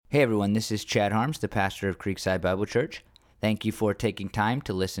Hey everyone, this is Chad Harms, the pastor of Creekside Bible Church. Thank you for taking time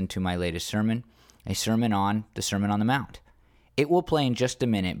to listen to my latest sermon, a sermon on the Sermon on the Mount. It will play in just a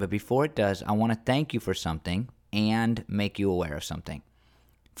minute, but before it does, I want to thank you for something and make you aware of something.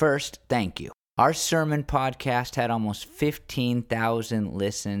 First, thank you. Our sermon podcast had almost 15,000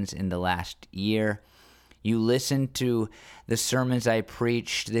 listens in the last year. You listened to the sermons I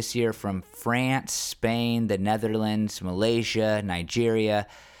preached this year from France, Spain, the Netherlands, Malaysia, Nigeria,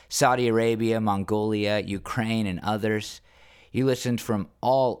 Saudi Arabia, Mongolia, Ukraine, and others. You listened from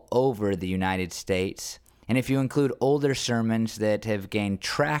all over the United States. And if you include older sermons that have gained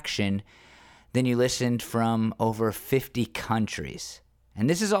traction, then you listened from over 50 countries. And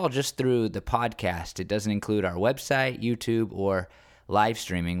this is all just through the podcast. It doesn't include our website, YouTube, or live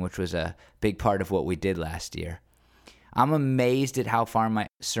streaming, which was a big part of what we did last year. I'm amazed at how far my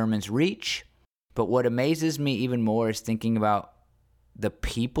sermons reach, but what amazes me even more is thinking about the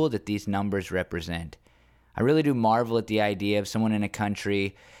people that these numbers represent. I really do marvel at the idea of someone in a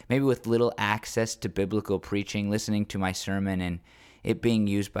country, maybe with little access to biblical preaching, listening to my sermon and it being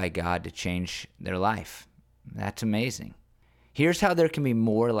used by God to change their life. That's amazing. Here's how there can be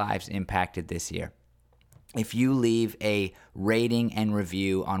more lives impacted this year. If you leave a rating and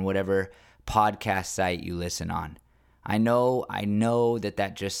review on whatever podcast site you listen on. I know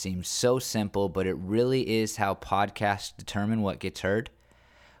that just seems so simple, but it really is how podcasts determine what gets heard.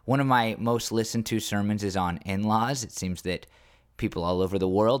 One of my most listened to sermons is on in-laws. It seems that people all over the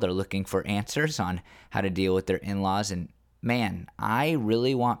world are looking for answers on how to deal with their in-laws. And man, I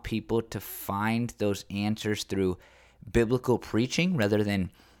really want people to find those answers through biblical preaching rather than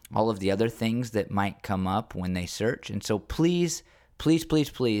all of the other things that might come up when they search. And so please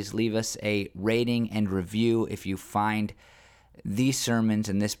leave us a rating and review if you find these sermons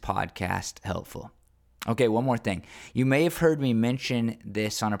and this podcast helpful. Okay, one more thing. You may have heard me mention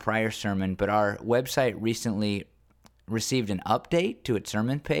this on a prior sermon, but our website recently received an update to its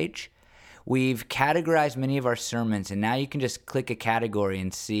sermon page. We've categorized many of our sermons, and now you can just click a category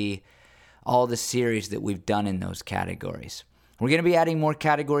and see all the series that we've done in those categories. We're going to be adding more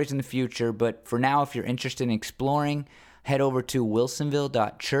categories in the future, but for now, if you're interested in exploring, head over to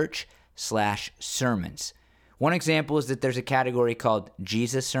wilsonville.church/sermons. One example is that there's a category called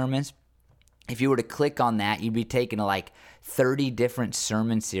Jesus Sermons. If you were to click on that, you'd be taken to like 30 different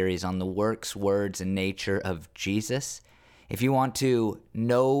sermon series on the works, words, and nature of Jesus. If you want to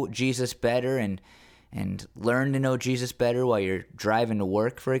know Jesus better and learn to know Jesus better while you're driving to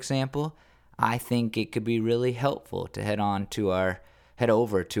work, for example, I think it could be really helpful to head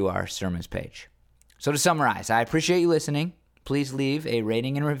over to our sermons page. So to summarize, I appreciate you listening. Please leave a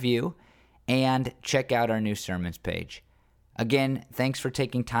rating and review and check out our new sermons page. Again, thanks for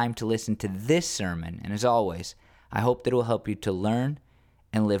taking time to listen to this sermon. And as always, I hope that it will help you to learn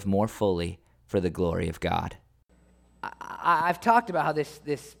and live more fully for the glory of God. I've talked about how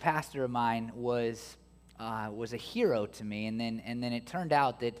this pastor of mine was a hero to me, and then it turned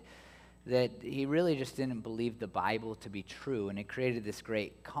out that he really just didn't believe the Bible to be true, and it created this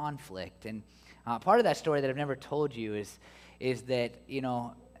great conflict. And part of that story that I've never told you is that,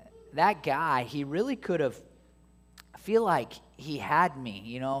 that guy, he really could have, I feel like he had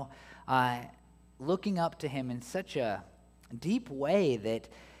me, looking up to him in such a deep way that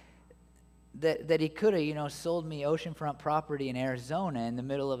he could have, sold me oceanfront property in Arizona in the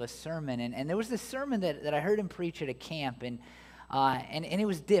middle of a sermon. And there was this sermon that I heard him preach at a camp, and it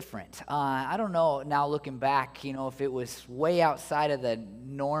was different. I don't know now looking back, if it was way outside of the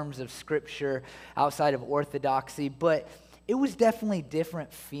norms of Scripture, outside of orthodoxy, but it was definitely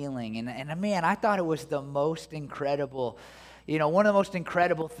different feeling. And man, I thought it was the most incredible, one of the most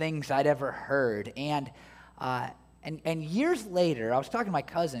incredible things I'd ever heard. And years later, I was talking to my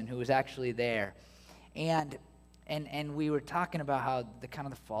cousin who was actually there, and we were talking about how the kind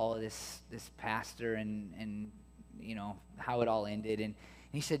of the fall of this pastor and how it all ended. And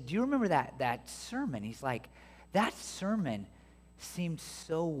he said, "Do you remember that sermon?" He's like, "That sermon seemed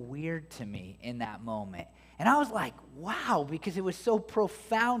so weird to me in that moment." And I was like, wow, because it was so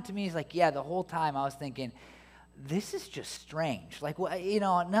profound to me. He's like, "Yeah, the whole time I was thinking, this is just strange. Like, well,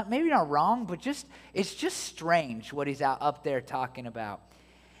 maybe not wrong, but it's just strange what he's up there talking about."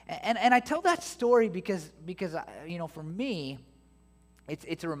 And I tell that story because for me,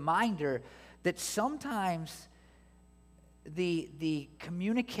 it's a reminder that sometimes the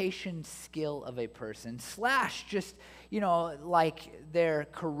communication skill of a person / just, like their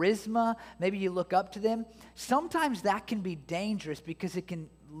charisma, maybe you look up to them, sometimes that can be dangerous because it can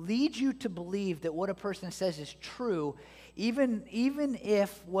lead you to believe that what a person says is true, even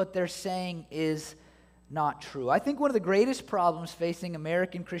if what they're saying is not true. I think one of the greatest problems facing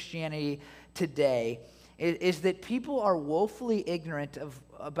American Christianity today is that people are woefully ignorant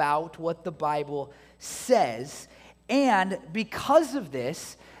about what the Bible says, and because of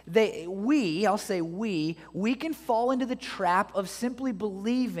this, we can fall into the trap of simply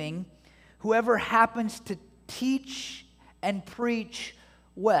believing whoever happens to teach and preach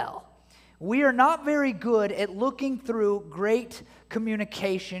well. We are not very good at looking through great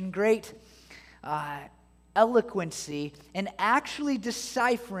communication, great eloquency, and actually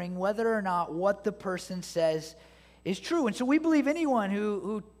deciphering whether or not what the person says is true. And so we believe anyone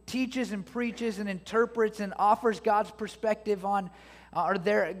who teaches and preaches and interprets and offers God's perspective on, or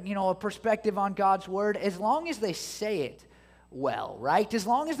their, a perspective on God's word, as long as they say it well, right? As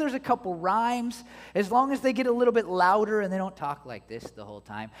long as there's a couple rhymes, as long as they get a little bit louder and they don't talk like this the whole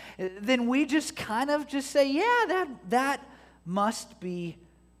time, then we just kind of just say, yeah, that must be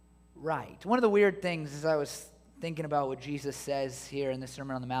right. One of the weird things is I was thinking about what Jesus says here in the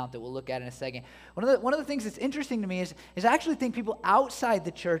Sermon on the Mount that we'll look at in a second. One of the things that's interesting to me is I actually think people outside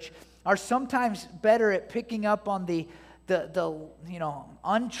the church are sometimes better at picking up on the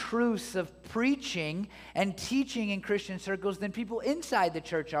untruths of preaching and teaching in Christian circles than people inside the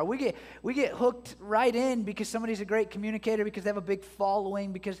church are. We get hooked right in because somebody's a great communicator, because they have a big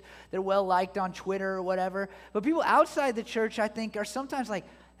following, because they're well liked on Twitter or whatever. But people outside the church, I think, are sometimes like,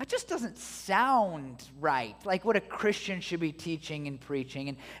 that just doesn't sound right, like what a Christian should be teaching and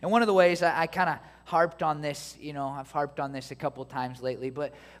preaching. And one of the ways I kind of harped on this, I've harped on this a couple times lately,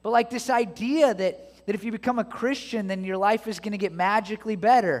 but like this idea that if you become a Christian, then your life is going to get magically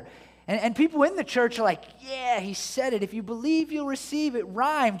better. And people in the church are like, yeah, he said it. If you believe, you'll receive. It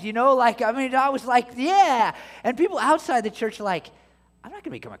rhymed, I was like, yeah. And people outside the church are like, I'm not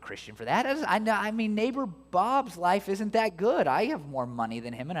going to become a Christian for that. I mean, neighbor Bob's life isn't that good. I have more money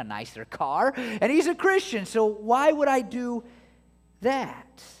than him and a nicer car, and he's a Christian, so why would I do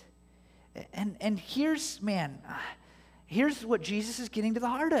that? And here's what Jesus is getting to the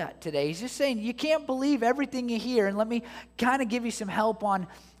heart of today. He's just saying, you can't believe everything you hear, and let me kind of give you some help on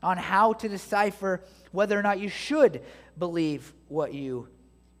how to decipher whether or not you should believe what you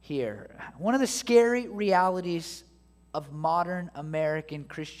hear. One of the scary realities of modern American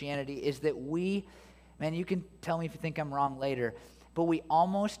Christianity is that you can tell me if you think I'm wrong later, but we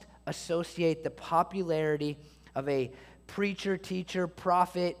almost associate the popularity of a preacher, teacher,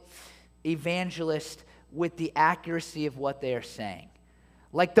 prophet, evangelist with the accuracy of what they are saying.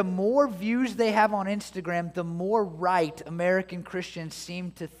 Like the more views they have on Instagram, the more right American Christians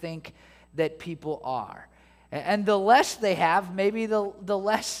seem to think that people are. And the less they have, maybe the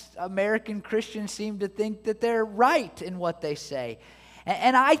less American Christians seem to think that they're right in what they say.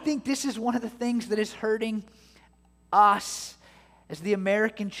 And I think this is one of the things that is hurting us as the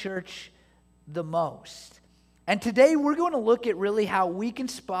American church the most. And today we're going to look at really how we can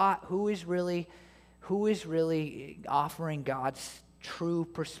spot who is really offering God's true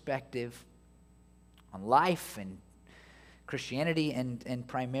perspective on life and Christianity and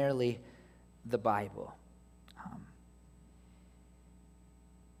primarily the Bible.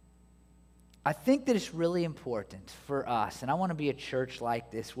 I think that it's really important for us, and I want to be a church like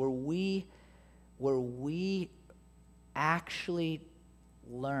this, where we actually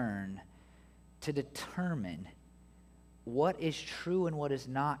learn to determine what is true and what is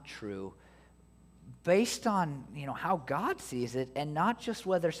not true based on, how God sees it, and not just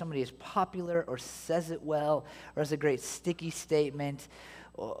whether somebody is popular or says it well or has a great sticky statement,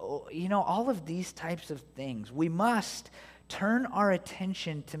 all of these types of things. We must turn our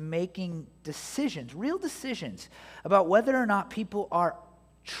attention to making decisions, real decisions, about whether or not people are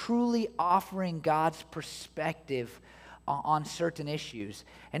truly offering God's perspective on certain issues,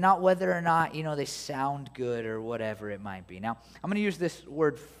 and not whether or not, they sound good or whatever it might be. Now, I'm going to use this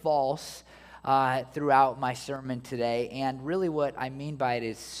word false throughout my sermon today, and really what I mean by it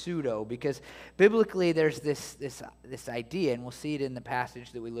is pseudo, because biblically there's this idea, and we'll see it in the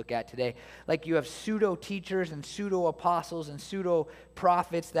passage that we look at today. Like you have pseudo teachers and pseudo apostles and pseudo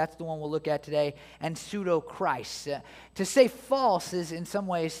prophets, that's the one we'll look at today, and pseudo Christ. To say false is in some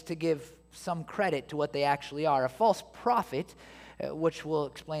ways to give some credit to what they actually are. A false prophet, which I'll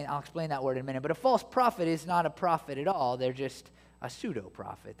explain that word in a minute, but a false prophet is not a prophet at all. They're just a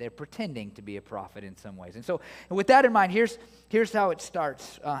pseudo-prophet. They're pretending to be a prophet in some ways. And so with that in mind, here's how it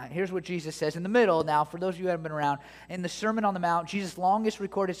starts. Here's what Jesus says. In the middle, now, for those of you who haven't been around, in the Sermon on the Mount, Jesus' longest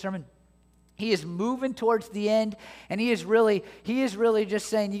recorded sermon, He is moving towards the end, and he is really just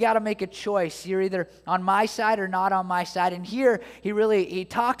saying, you got to make a choice. You're either on my side or not on my side. And here he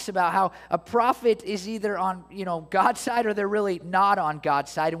talks about how a prophet is either on God's side or they're really not on God's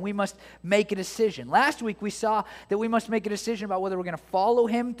side, and we must make a decision. Last week we saw that we must make a decision about whether we're going to follow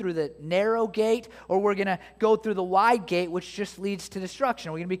him through the narrow gate or we're going to go through the wide gate, which just leads to destruction.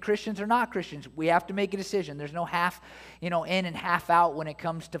 Are we going to be Christians or not Christians? We have to make a decision. There's no half in and half out when it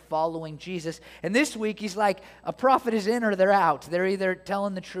comes to following Jesus. And this week, he's like, a prophet is in or they're out. They're either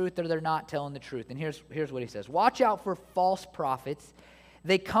telling the truth or they're not telling the truth. And here's what he says. Watch out for false prophets.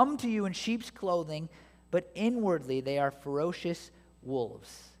 They come to you in sheep's clothing, but inwardly they are ferocious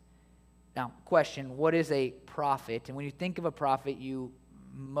wolves. Now, question, what is a prophet? And when you think of a prophet, you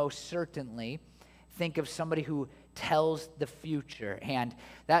most certainly think of somebody who tells the future, and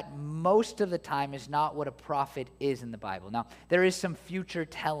that most of the time is not what a prophet is in the Bible. Now, there is some future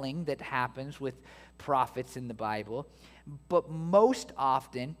telling that happens with prophets in the Bible, but most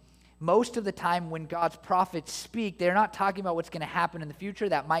of the time when God's prophets speak, they're not talking about what's going to happen in the future.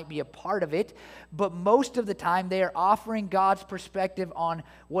 That might be a part of it, but most of the time they are offering God's perspective on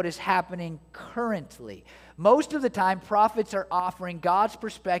what is happening currently. Most of the time, prophets are offering God's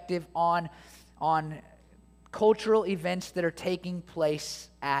perspective on cultural events that are taking place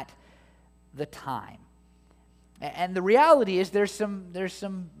at the time. And the reality is there's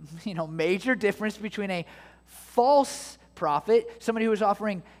some major difference between a false prophet, somebody who is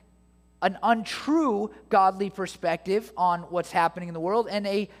offering an untrue godly perspective on what's happening in the world, and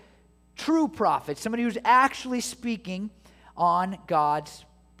a true prophet, somebody who's actually speaking on God's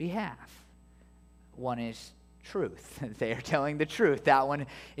behalf. One is truth. They are telling the truth. That one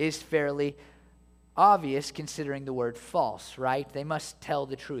is fairly obvious considering the word false, right? They must tell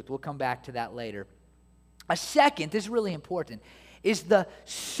the truth. We'll come back to that later. A second, this is really important, is the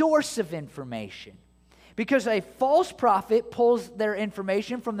source of information. Because a false prophet pulls their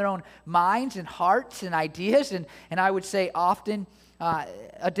information from their own minds and hearts and ideas, and I would say often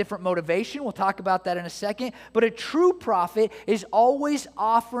a different motivation. We'll talk about that in a second. But a true prophet is always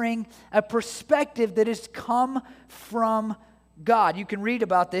offering a perspective that has come from God. You can read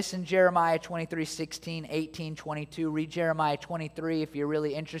about this in Jeremiah 23, 16, 18, 22. Read Jeremiah 23 if you're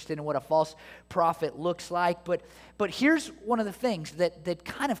really interested in what a false prophet looks like. But here's one of the things that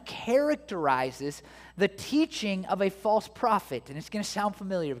kind of characterizes the teaching of a false prophet. And it's going to sound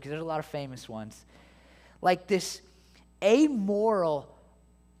familiar because there's a lot of famous ones. Like this amoral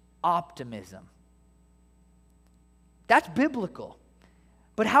optimism. That's biblical.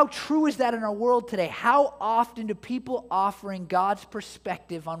 But how true is that in our world today? How often do people offering God's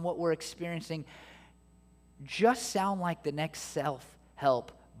perspective on what we're experiencing just sound like the next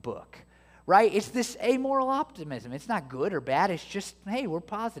self-help book, right? It's this amoral optimism. It's not good or bad. It's just, hey, we're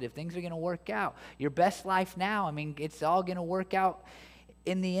positive. Things are going to work out. Your best life now, I mean, it's all going to work out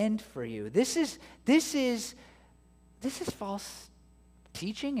in the end for you. This is false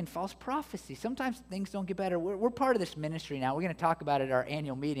teaching and false prophecy. Sometimes things don't get better. We're part of this ministry now. We're going to talk about it at our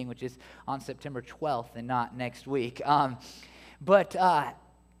annual meeting, which is on September 12th and not next week. But I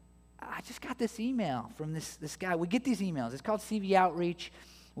just got this email from this guy. We get these emails. It's called CV Outreach.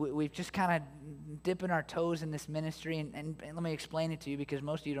 We've just kind of dipping our toes in this ministry, and let me explain it to you because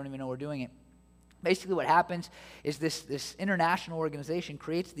most of you don't even know we're doing it. Basically what happens is this international organization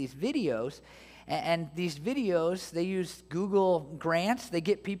creates these videos. And these videos, they use Google grants. They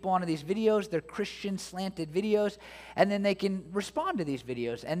get people onto these videos. They're Christian slanted videos. And then they can respond to these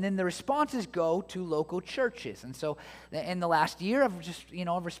videos. And then the responses go to local churches. And so in the last year, I've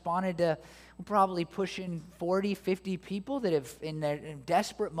responded to probably pushing 40, 50 people that have, in their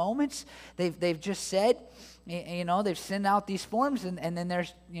desperate moments, they've just said, they've sent out these forms. And then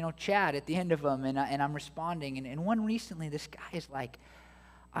there's, chat at the end of them. And I'm responding. And one recently, this guy is like,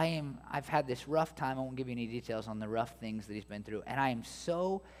 I've had this rough time. I won't give you any details on the rough things that he's been through. And I am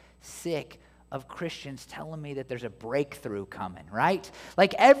so sick of Christians telling me that there's a breakthrough coming, right?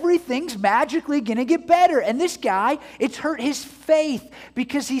 Like everything's magically going to get better. And this guy, it's hurt his faith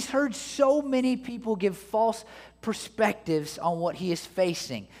because he's heard so many people give false perspectives on what he is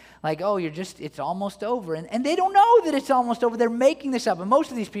facing. Like, oh, it's almost over. And they don't know that it's almost over. They're making this up. And most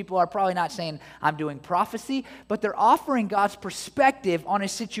of these people are probably not saying, I'm doing prophecy, but they're offering God's perspective on a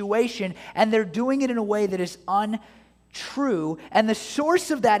situation, and they're doing it in a way that is untrue. And the source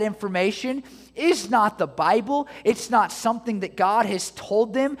of that information is not the Bible. It's not something that God has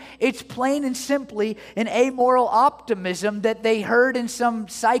told them. It's plain and simply an amoral optimism that they heard in some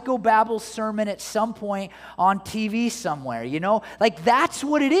psychobabble sermon at some point on TV somewhere, Like that's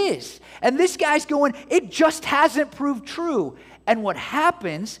what it is. And this guy's going, it just hasn't proved true. And what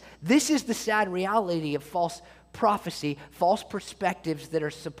happens, this is the sad reality of false prophecy, false perspectives that are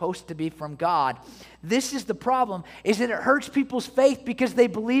supposed to be from God. This is the problem, is that it hurts people's faith because they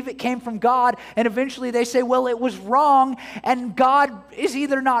believe it came from God, and eventually they say, well, it was wrong, and God is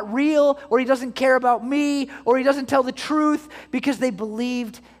either not real, or he doesn't care about me, or he doesn't tell the truth, because they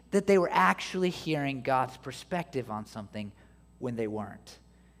believed that they were actually hearing God's perspective on something when they weren't.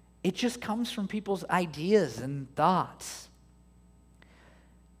 It just comes from people's ideas and thoughts.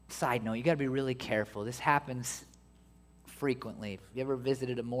 Side note, you got to be really careful. This happens frequently. If you ever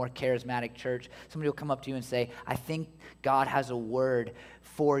visited a more charismatic church, somebody will come up to you and say, I think God has a word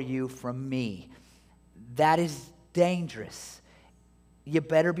for you from me. That is dangerous. You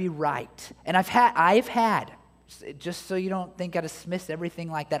better be right. And I've had, just so you don't think I dismiss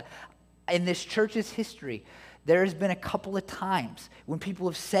everything like that, in this church's history, there has been a couple of times when people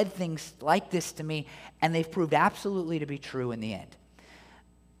have said things like this to me, and they've proved absolutely to be true in the end.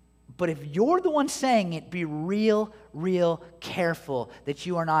 But if you're the one saying it, be real careful that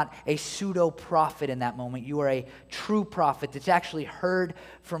you are not a pseudo-prophet in that moment. You are a true prophet that's actually heard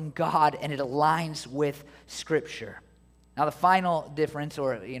from God, and it aligns with Scripture. Now, the final difference,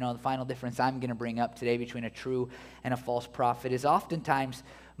 the final difference I'm going to bring up today between a true and a false prophet is oftentimes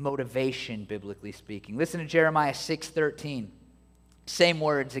motivation, biblically speaking. Listen to Jeremiah 6:13. Same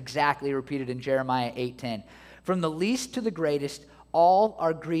words exactly repeated in Jeremiah 8:10. From the least to the greatest, all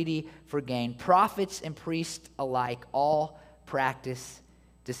are greedy for gain. Prophets and priests alike, all practice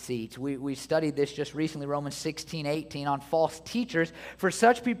deceit. We studied this just recently, Romans 16:18, on false teachers. For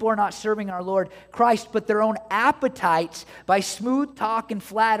such people are not serving our Lord Christ, but their own appetites. By smooth talk and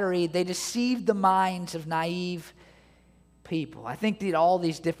flattery, they deceive the minds of naive people. I think that all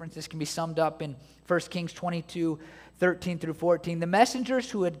these differences can be summed up in 1 Kings 22:13 through 14. The messengers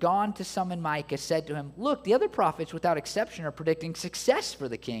who had gone to summon Micah said to him, look, the other prophets without exception are predicting success for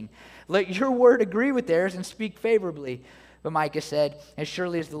the king. Let your word agree with theirs and speak favorably. But Micah said, as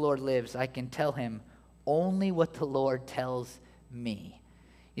surely as the Lord lives, I can tell him only what the Lord tells me.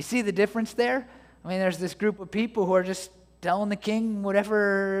 You see the difference there? I mean, there's this group of people who are just telling the king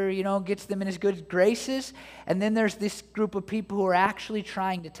whatever, gets them in his good graces. And then there's this group of people who are actually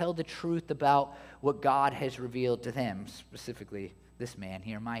trying to tell the truth about what God has revealed to them, specifically this man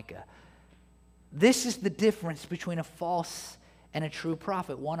here, Micah. This is the difference between a false and a true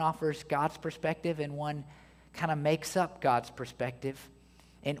prophet. One offers God's perspective, and one kind of makes up God's perspective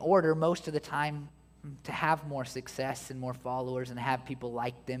in order, most of the time, to have more success and more followers and have people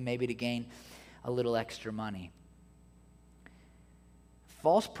like them, maybe to gain a little extra money.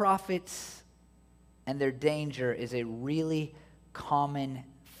 False prophets and their danger is a really common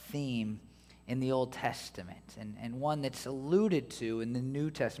theme in the Old Testament, and one that's alluded to in the New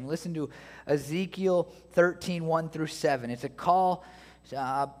Testament. Listen to Ezekiel 13:1 through 7. It's a call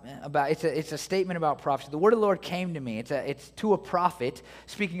it's a statement about prophecy. The word of the Lord came to me. It's to a prophet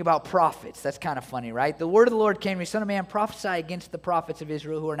speaking about prophets. That's kind of funny, right? The word of the Lord came to me, son of man, prophesy against the prophets of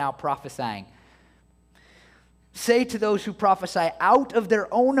Israel who are now prophesying. Say to those who prophesy out of their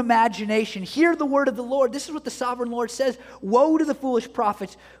own imagination, hear the word of the Lord. This is what the sovereign Lord says. Woe to the foolish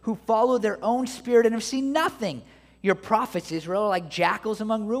prophets who follow their own spirit and have seen nothing. Your prophets, Israel, are like jackals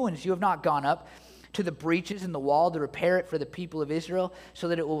among ruins. You have not gone up to the breaches in the wall to repair it for the people of Israel, so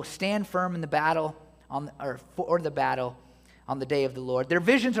that it will stand firm in the battle for the battle on the day of the Lord. Their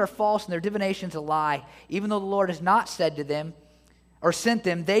visions are false and their divinations a lie. Even though the Lord has not said to them or sent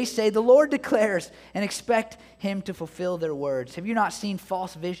them, they say, the Lord declares, and expect him to fulfill their words. Have you not seen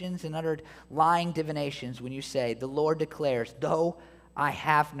false visions and uttered lying divinations when you say, the Lord declares, though I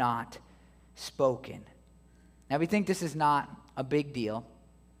have not spoken? Now, we think this is not a big deal.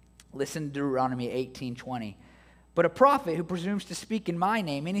 Listen to Deuteronomy 18:20. But a prophet who presumes to speak in my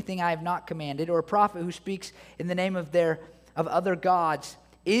name anything I have not commanded, or a prophet who speaks in the name of other gods,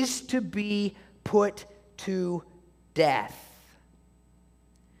 is to be put to death.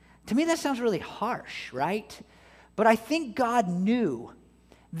 To me, that sounds really harsh, right? But I think God knew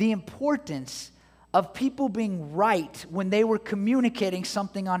the importance of people being right when they were communicating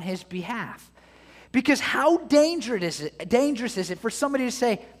something on his behalf. Because how dangerous is it for somebody to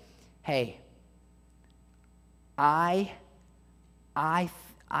say, hey, I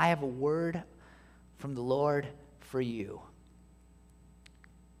have a word from the Lord for you.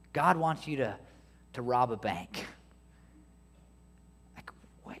 God wants you to rob a bank. Like,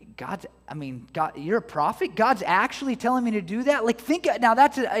 wait, God, you're a prophet? God's actually telling me to do that? Now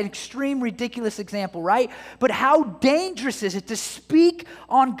that's an extreme, ridiculous example, right? But how dangerous is it to speak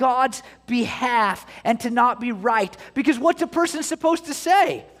on God's behalf and to not be right? Because what's a person supposed to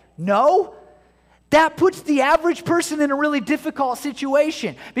say? No? That puts the average person in a really difficult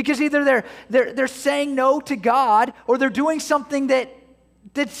situation because either they're saying no to God or they're doing something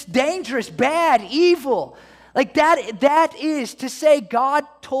that's dangerous, bad, evil. Like that is to say God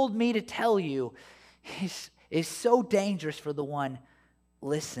told me to tell you is so dangerous for the one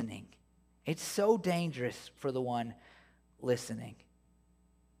listening. It's so dangerous for the one listening.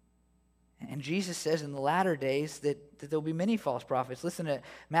 And Jesus says in the latter days that there'll be many false prophets. Listen to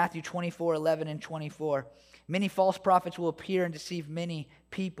Matthew 24:11 and 24. Many false prophets will appear and deceive many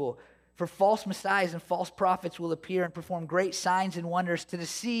people. For false messiahs and false prophets will appear and perform great signs and wonders to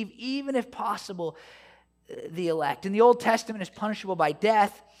deceive, even if possible, the elect. In the Old Testament, it's punishable by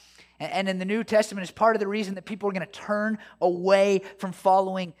death. And in the New Testament, it's part of the reason that people are going to turn away from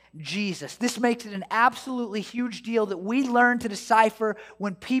following Jesus. This makes it an absolutely huge deal that we learn to decipher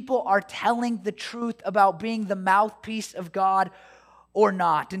when people are telling the truth about being the mouthpiece of God or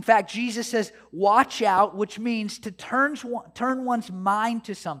not. In fact, Jesus says, watch out, which means to turn one's mind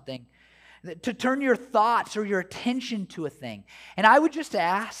to something, to turn your thoughts or your attention to a thing. And I would just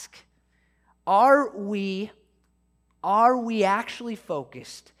ask, are we actually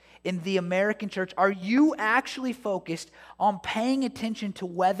focused in the American church? Are you actually focused on paying attention to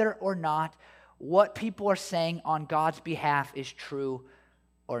whether or not what people are saying on God's behalf is true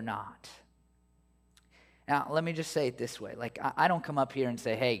or not? Now, let me just say it this way. Like, I don't come up here and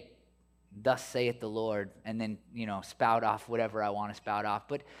say, hey, thus saith the Lord, and then, spout off whatever I want to spout off.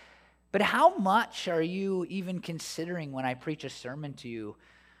 But how much are you even considering when I preach a sermon to you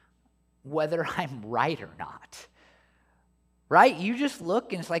whether I'm right or not? Right? You just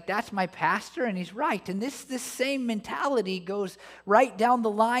look and it's like, that's my pastor and he's right. And this same mentality goes right down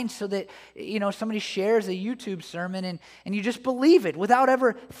the line so that, somebody shares a YouTube sermon and you just believe it without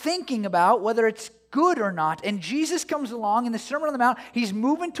ever thinking about whether it's good or not. And Jesus comes along in the Sermon on the Mount. He's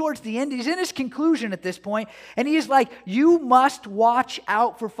moving towards the end. He's in his conclusion at this point. And he's like, you must watch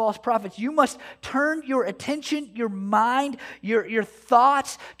out for false prophets. You must turn your attention, your mind, your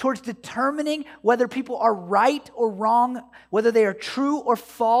thoughts towards determining whether people are right or wrong, whether they are true or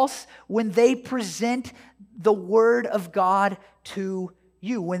false when they present the Word of God to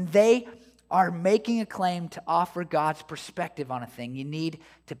you. When they are making a claim to offer God's perspective on a thing, you need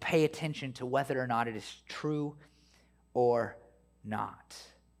to pay attention to whether or not it is true or not.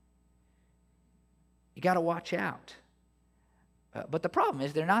 You got to watch out. But the problem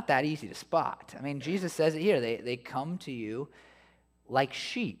is they're not that easy to spot. I mean, Jesus says it here. They come to you like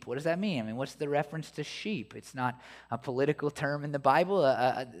sheep. What does that mean? I mean, what's the reference to sheep? It's not a political term in the Bible.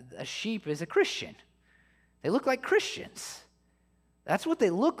 A sheep is a Christian. They look like Christians. That's what they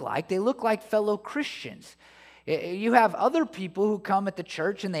look like. They look like fellow Christians. You have other people who come at the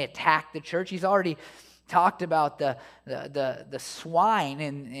church and they attack the church. He's already talked about the swine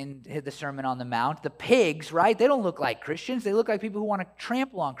in the Sermon on the Mount, the pigs, right? They don't look like Christians. They look like people who want to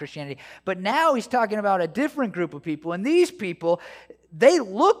trample on Christianity. But now he's talking about a different group of people. And these people, they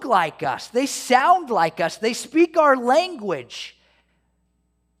look like us. They sound like us. They speak our language.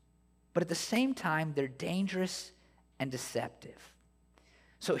 But at the same time, they're dangerous and deceptive.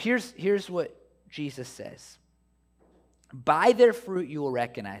 So here's what Jesus says. By their fruit you will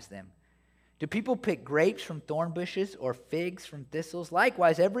recognize them. Do people pick grapes from thorn bushes or figs from thistles?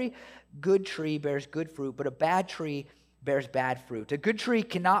 Likewise, every good tree bears good fruit, but a bad tree bears bad fruit. A good tree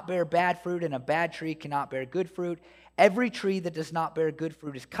cannot bear bad fruit, and a bad tree cannot bear good fruit. Every tree that does not bear good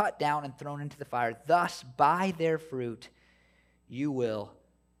fruit is cut down and thrown into the fire. Thus, by their fruit you will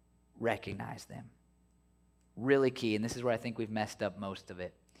recognize them. Really key, and this is where I think we've messed up most of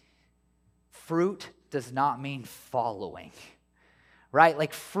it. Fruit does not mean following, right?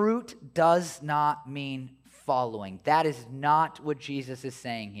 Like fruit does not mean following. That is not what Jesus is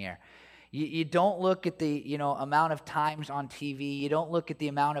saying here. You don't look at the amount of times on TV. You don't look at the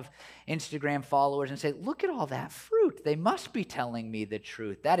amount of Instagram followers and say, look at all that fruit. They must be telling me the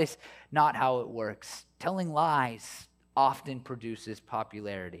truth. That is not how it works. Telling lies often produces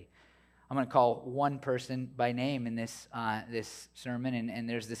popularity. I'm going to call one person by name in this sermon, and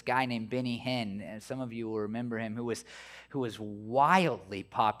there's this guy named Benny Hinn. And some of you will remember him, who was wildly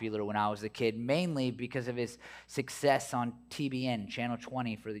popular when I was a kid, mainly because of his success on TBN, Channel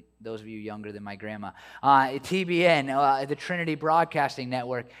 20, for those of you younger than my grandma. TBN, the Trinity Broadcasting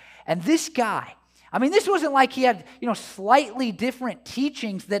Network. And this guy, I mean, this wasn't like he had, slightly different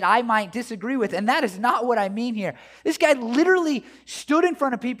teachings that I might disagree with, and that is not what I mean here. This guy literally stood in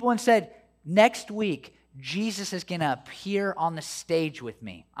front of people and said, next week, Jesus is going to appear on the stage with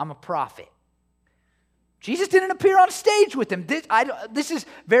me. I'm a prophet. Jesus didn't appear on stage with him. This is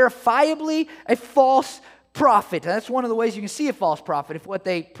verifiably a false prophet. That's one of the ways you can see a false prophet, if what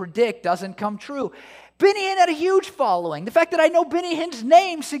they predict doesn't come true. Benny Hinn had a huge following. The fact that I know Benny Hinn's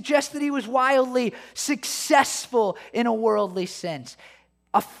name suggests that he was wildly successful in a worldly sense.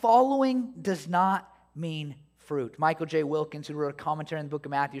 A following does not mean fruit. Michael J. Wilkins, who wrote a commentary on the book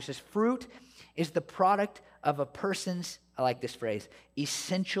of Matthew, says, fruit is the product of a person's, I like this phrase,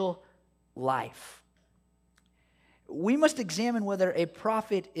 essential life. We must examine whether a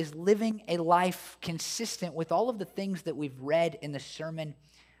prophet is living a life consistent with all of the things that we've read in the Sermon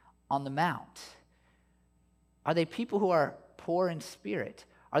on the Mount. Are they people who are poor in spirit?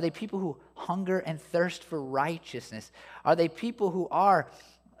 Are they people who hunger and thirst for righteousness? Are they people who are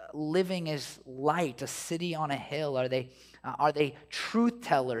living as light, a city on a hill? Are they truth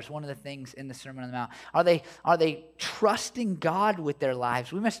tellers? One of the things in the Sermon on the Mount. Are they trusting God with their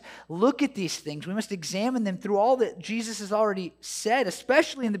lives? We must look at these things. We must examine them through all that Jesus has already said,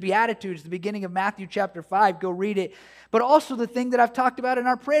 especially in the Beatitudes, the beginning of Matthew chapter 5. Go read it. But also the thing that I've talked about in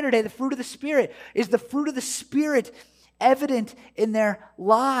our prayer today, the fruit of the Spirit. Is the fruit of the Spirit evident in their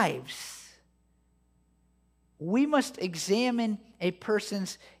lives? We must examine a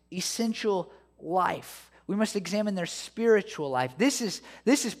person's essential life. We must examine their spiritual life. This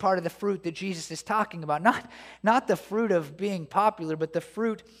is part of the fruit that Jesus is talking about. Not the fruit of being popular, but the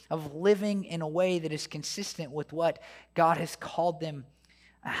fruit of living in a way that is consistent with what God has called them,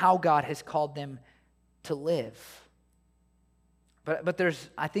 how God has called them to live. But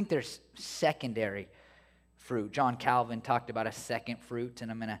I think there's secondary fruit. John Calvin talked about a second fruit, and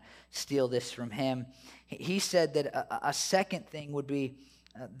I'm going to steal this from him. He said that a second thing would be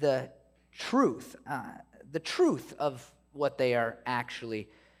the truth of what they are actually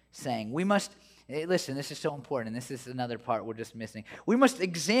saying. We must, listen, this is so important, and this is another part we're just missing. We must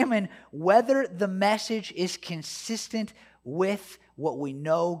examine whether the message is consistent with what we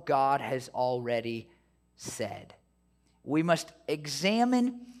know God has already said. We must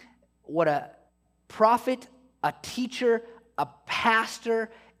examine what a prophet, a teacher, a pastor,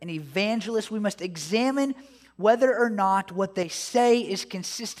 an evangelist, we must examine whether or not what they say is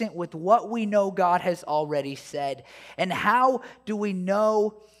consistent with what we know God has already said. And how do we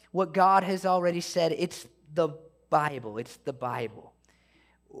know what God has already said? It's the Bible. It's the Bible.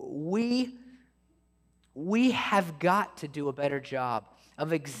 We have got to do a better job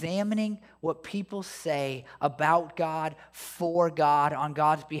of examining what people say about God, for God, on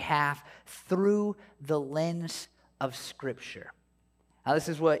God's behalf, through the lens of Scripture. Now, this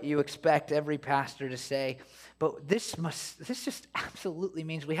is what you expect every pastor to say, but this just absolutely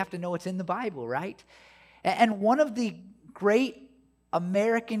means we have to know what's in the Bible, right? And one of the great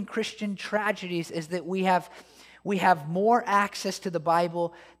American Christian tragedies is that we have more access to the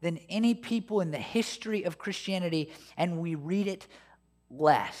Bible than any people in the history of Christianity, and we read it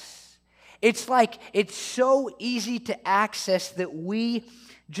less. It's like it's so easy to access that we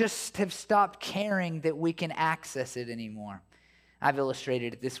just have stopped caring that we can access it anymore. I've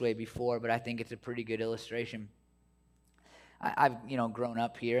illustrated it this way before, but I think it's a pretty good illustration. I've grown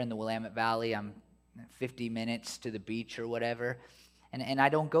up here in the Willamette Valley. I'm 50 minutes to the beach or whatever. And I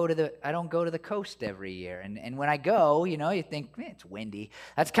don't go to the coast every year. And when I go, you think, it's windy.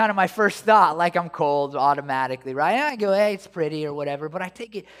 That's kind of my first thought, like I'm cold automatically, right? And I go, hey, it's pretty or whatever, but I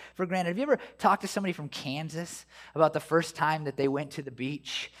take it for granted. Have you ever talked to somebody from Kansas about the first time that they went to the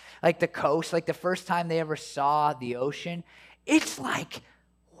beach, like the coast, like the first time they ever saw the ocean? It's like,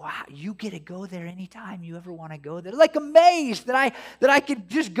 wow, you get to go there anytime you ever want to go there. Like amazed that I could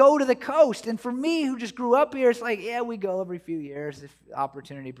just go to the coast. And for me, who just grew up here, it's like, yeah, we go every few years if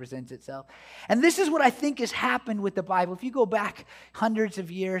opportunity presents itself. And this is what I think has happened with the Bible. If you go back hundreds of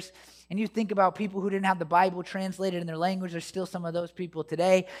years and you think about people who didn't have the Bible translated in their language, there's still some of those people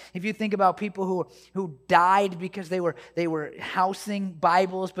today. If you think about people who died because they were housing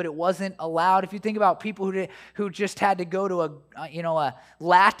Bibles, but it wasn't allowed. If you think about people who just had to go to a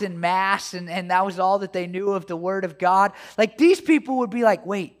Latin mass and that was all that they knew of the Word of God, like these people would be like,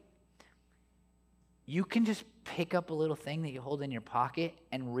 wait, you can just pick up a little thing that you hold in your pocket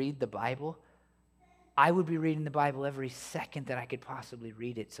and read the Bible? I would be reading the Bible every second that I could possibly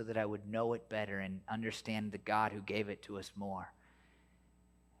read it so that I would know it better and understand the God who gave it to us more.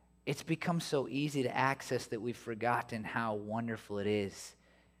 It's become so easy to access that we've forgotten how wonderful it is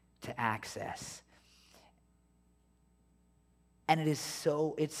to access. And it's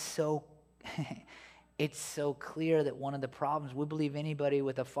so clear that one of the problems, we believe anybody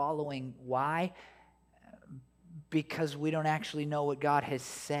with a following. Why? Because we don't actually know what God has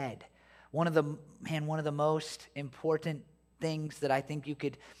said. One of the most important things that I think you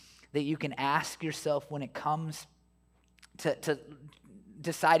can ask yourself when it comes to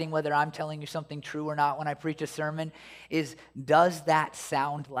deciding whether I'm telling you something true or not when I preach a sermon is, does that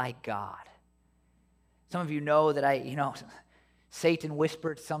sound like God? Some of you know that Satan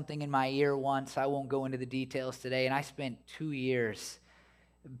whispered something in my ear once. I won't go into the details today. And I spent 2 years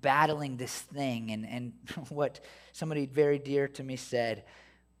battling this thing. And what somebody very dear to me said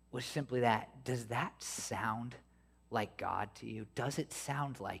was simply that. Does that sound like God to you? Does it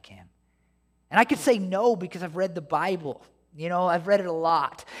sound like him? And I could say no because I've read the Bible. I've read it a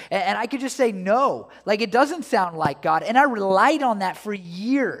lot. And I could just say no. Like, it doesn't sound like God. And I relied on that for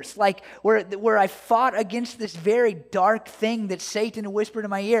years. Like, where I fought against this very dark thing that Satan whispered in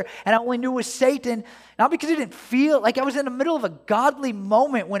my ear. And I only knew it was Satan, not because it didn't feel like I was in the middle of a godly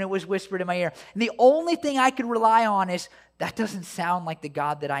moment when it was whispered in my ear. And the only thing I could rely on is, that doesn't sound like the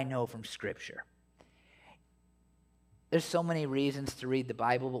God that I know from Scripture. There's so many reasons to read the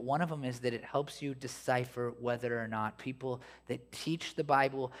Bible, but one of them is that it helps you decipher whether or not people that teach the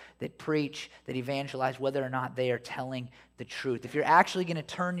Bible, that preach, that evangelize, whether or not they are telling the truth. If you're actually going to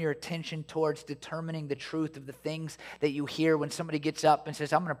turn your attention towards determining the truth of the things that you hear when somebody gets up and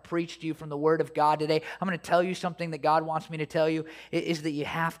says, I'm going to preach to you from the Word of God today, I'm going to tell you something that God wants me to tell you, is that you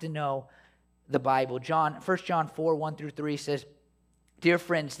have to know the Bible. 1 John 4, 1 through 3 says, Dear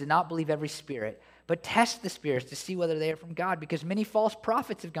friends, do not believe every spirit, but test the spirits to see whether they are from God, because many false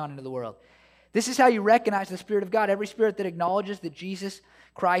prophets have gone into the world. This is how you recognize the Spirit of God. Every spirit that acknowledges that Jesus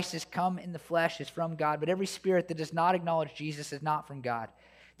Christ has come in the flesh is from God, but every spirit that does not acknowledge Jesus is not from God.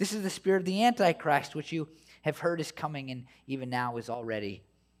 This is the spirit of the Antichrist, which you have heard is coming and even now is already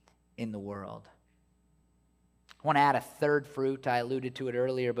in the world. I want to add a third fruit. I alluded to it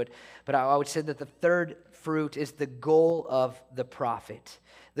earlier, but I would say that the third fruit is the goal of the prophet.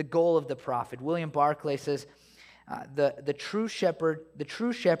 The goal of the prophet. William Barclay says, the true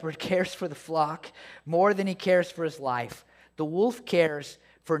shepherd cares for the flock more than he cares for his life. The wolf cares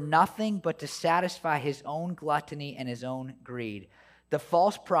for nothing but to satisfy his own gluttony and his own greed. The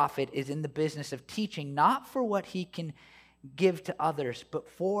false prophet is in the business of teaching not for what he can give to others, but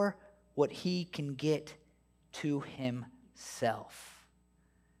for what he can get to himself.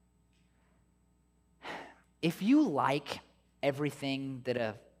 If you like everything that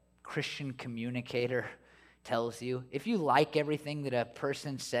a Christian communicator tells you, if you like everything that a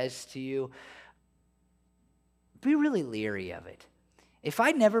person says to you, be really leery of it. If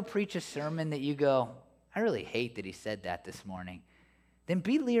I never preach a sermon that you go, I really hate that he said that this morning, then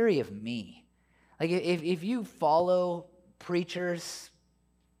be leery of me. Like, if you follow preachers,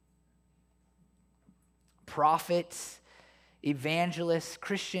 prophets, evangelists,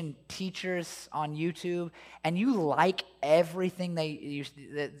 Christian teachers on YouTube, and you like everything they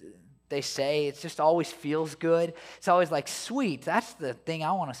say, it just always feels good. It's always like, sweet, that's the thing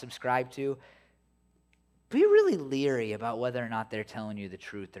I want to subscribe to. Be really leery about whether or not they're telling you the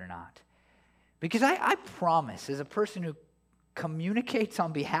truth or not. Because I promise, as a person who communicates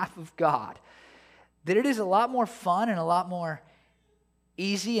on behalf of God, that it is a lot more fun and a lot more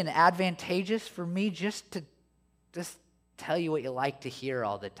easy and advantageous for me just to tell you what you like to hear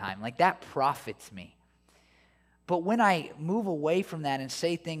all the time. Like, that profits me. But when I move away from that and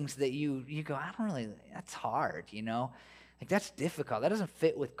say things that you go, that's hard, Like, that's difficult. That doesn't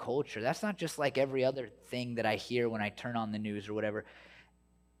fit with culture. That's not just like every other thing that I hear when I turn on the news or whatever.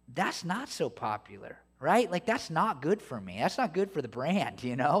 That's not so popular, right? Like, that's not good for me. That's not good for the brand,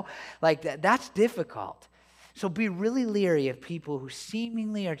 Like, that's difficult. So be really leery of people who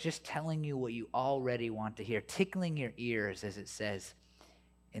seemingly are just telling you what you already want to hear, tickling your ears, as it says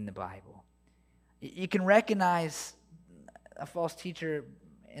in the Bible. You can recognize a false teacher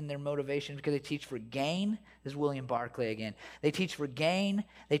in their motivation because they teach for gain. This is William Barclay again. They teach for gain,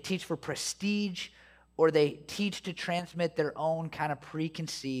 they teach for prestige, or they teach to transmit their own kind of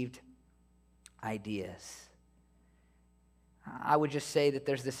preconceived ideas. I would just say that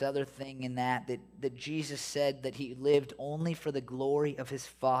there's this other thing in that Jesus said that he lived only for the glory of his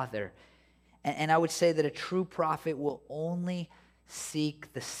Father. And I would say that a true prophet will only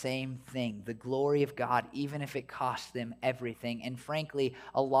seek the same thing, the glory of God, even if it costs them everything. And frankly,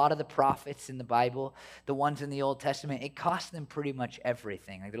 a lot of the prophets in the Bible, the ones in the Old Testament, it cost them pretty much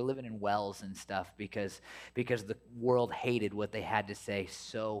everything. Like, they're living in wells and stuff because the world hated what they had to say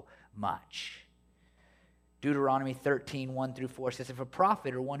so much. Deuteronomy 13, 1 through 4 says, if a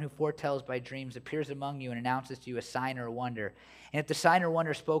prophet or one who foretells by dreams appears among you and announces to you a sign or a wonder, and if the sign or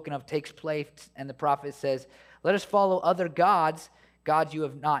wonder spoken of takes place and the prophet says, let us follow other gods you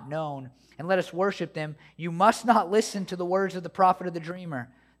have not known, and let us worship them, you must not listen to the words of the prophet or the dreamer.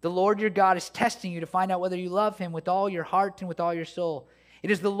 The Lord your God is testing you to find out whether you love him with all your heart and with all your soul. It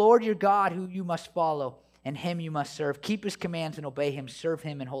is the Lord your God who you must follow. and him you must serve. Keep his commands and obey him. Serve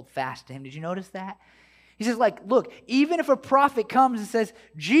him and hold fast to him. Did you notice that? He says, like, look, even if a prophet comes and says,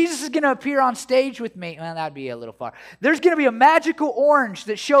 Jesus is going to appear on stage with me, well, that'd be a little far. There's going to be a magical orange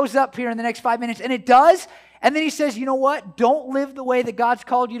that shows up here in the next 5 minutes, and it does. And then he says, you know what? Don't live the way that God's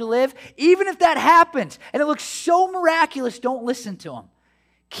called you to live. Even if that happens, and it looks so miraculous, don't listen to him.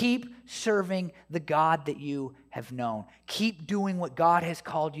 Keep serving the God that you have known. Keep doing what God has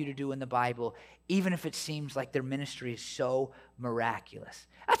called you to do in the Bible, even if it seems like their ministry is so miraculous.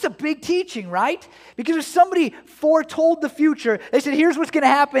 That's a big teaching, right? Because if somebody foretold the future, they said, here's what's going to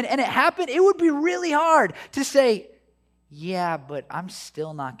happen, and it happened, it would be really hard to say, yeah, but I'm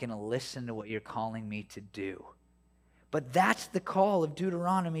still not going to listen to what you're calling me to do. But that's the call of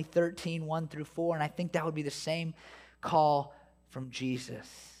Deuteronomy 13, 1 through 4, and I think that would be the same call from Jesus.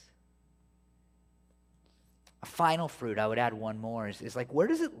 A final fruit, I would add one more, is like, where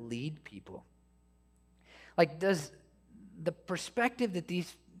does it lead people? Like, does the perspective that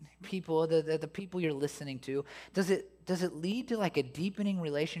these people, the people you're listening to, does it lead to like a deepening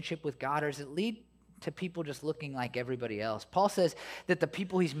relationship with God, or does it lead to people just looking like everybody else? Paul says that the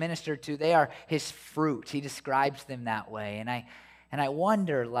people he's ministered to, they are his fruit. He describes them that way. And I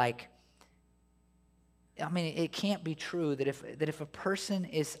wonder, like, I mean, it can't be true that if a person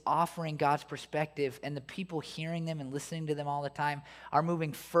is offering God's perspective and the people hearing them and listening to them all the time are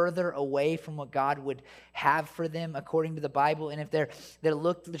moving further away from what God would have for them according to the Bible, and if they're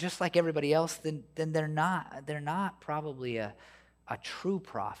looked just like everybody else, then they're not probably a true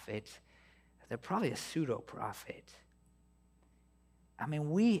prophet. They're probably a pseudo prophet. I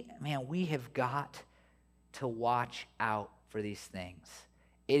mean, we have got to watch out for these things.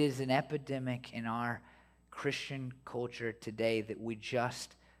 It is an epidemic in our Christian culture today that we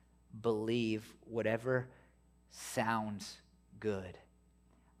just believe whatever sounds good.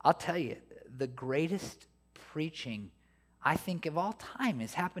 I'll tell you, the greatest preaching, I think, of all time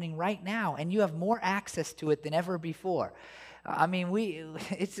is happening right now, and you have more access to it than ever before. I mean,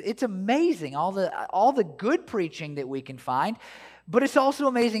 it's amazing, all the good preaching that we can find, but it's also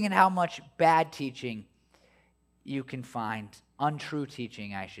amazing in how much bad teaching you can find, untrue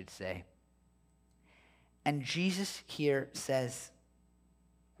teaching, I should say. And Jesus here says,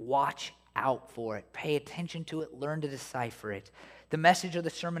 watch out for it. Pay attention to it. Learn to decipher it. The message of the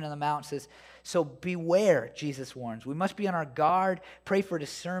Sermon on the Mount says, so beware, Jesus warns. We must be on our guard, pray for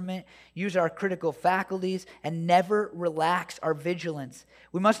discernment, use our critical faculties, and never relax our vigilance.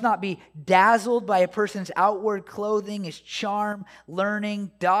 We must not be dazzled by a person's outward clothing, his charm,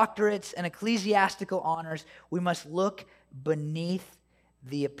 learning, doctorates, and ecclesiastical honors. We must look beneath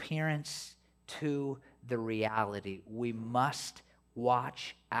the appearance to the reality. We must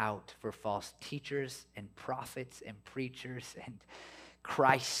watch out for false teachers and prophets and preachers and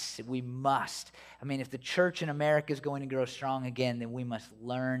Christ. We must. I mean, if the church in America is going to grow strong again, then we must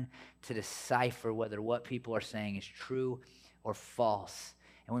learn to decipher whether what people are saying is true or false.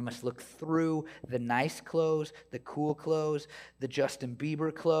 And we must look through the nice clothes, the cool clothes, the Justin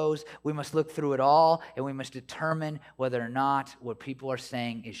Bieber clothes. We must look through it all, and we must determine whether or not what people are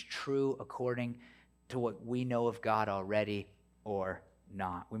saying is true according to what we know of God already or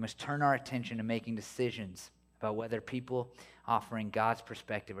not. We must turn our attention to making decisions about whether people offering God's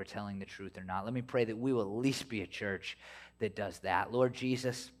perspective are telling the truth or not. Let me pray that we will at least be a church that does that. Lord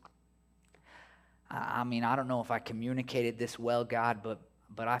Jesus, I mean, I don't know if I communicated this well, God,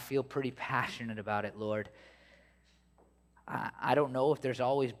 but I feel pretty passionate about it, Lord. I don't know if there's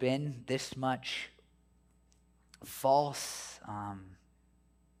always been this much false,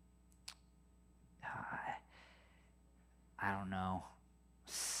 I don't know,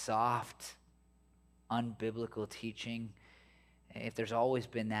 soft, unbiblical teaching. If there's always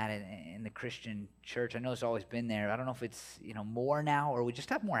been that in the Christian church, I know it's always been there. I don't know if it's more now or we just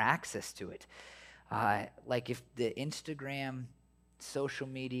have more access to it. Like if the Instagram, social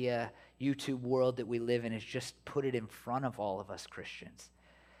media, YouTube world that we live in has just put it in front of all of us Christians.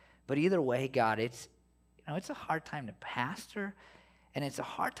 But either way, God, it's a hard time to pastor, and it's a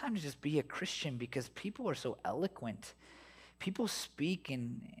hard time to just be a Christian because people are so eloquent. People speak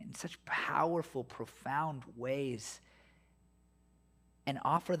in such powerful, profound ways and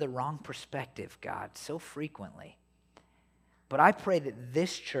offer the wrong perspective, God, so frequently. But I pray that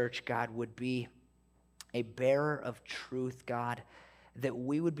this church, God, would be a bearer of truth, God, that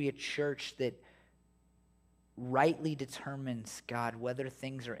we would be a church that rightly determines, God, whether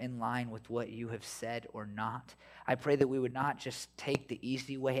things are in line with what you have said or not. I pray that we would not just take the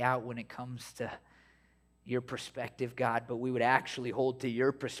easy way out when it comes to your perspective, God, but we would actually hold to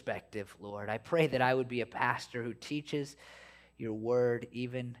your perspective, Lord. I pray that I would be a pastor who teaches your word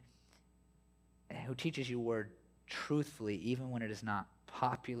even who teaches your word truthfully, even when it is not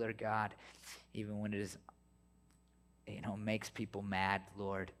popular, God, even when it is, makes people mad,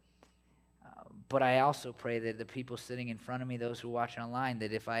 Lord. But I also pray that the people sitting in front of me, those who are watching online,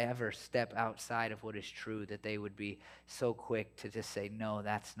 that if I ever step outside of what is true, that they would be so quick to just say, no,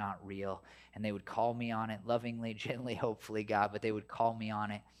 that's not real. And they would call me on it lovingly, gently, hopefully, God, but they would call me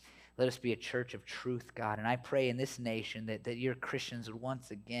on it. Let us be a church of truth, God. And I pray in this nation that your Christians would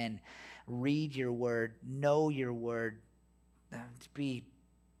once again read your word, know your word, to be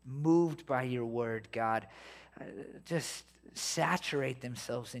moved by your word, God. Just saturate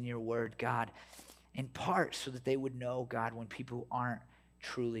themselves in your word, God, in part so that they would know, God, when people aren't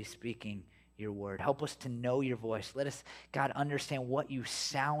truly speaking your word. Help us to know your voice. Let us, God, understand what you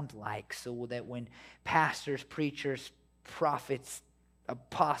sound like so that when pastors, preachers, prophets,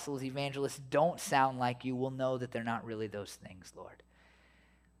 apostles, evangelists don't sound like you, we'll know that they're not really those things, Lord.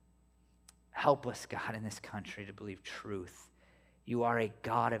 Help us, God, in this country to believe truth. You are a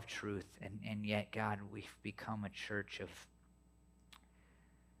God of truth, and yet, God, we've become a church of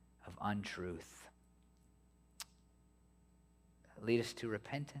untruth. Lead us to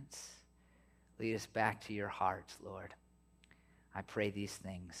repentance. Lead us back to your hearts, Lord. I pray these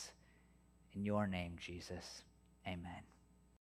things in your name, Jesus. Amen.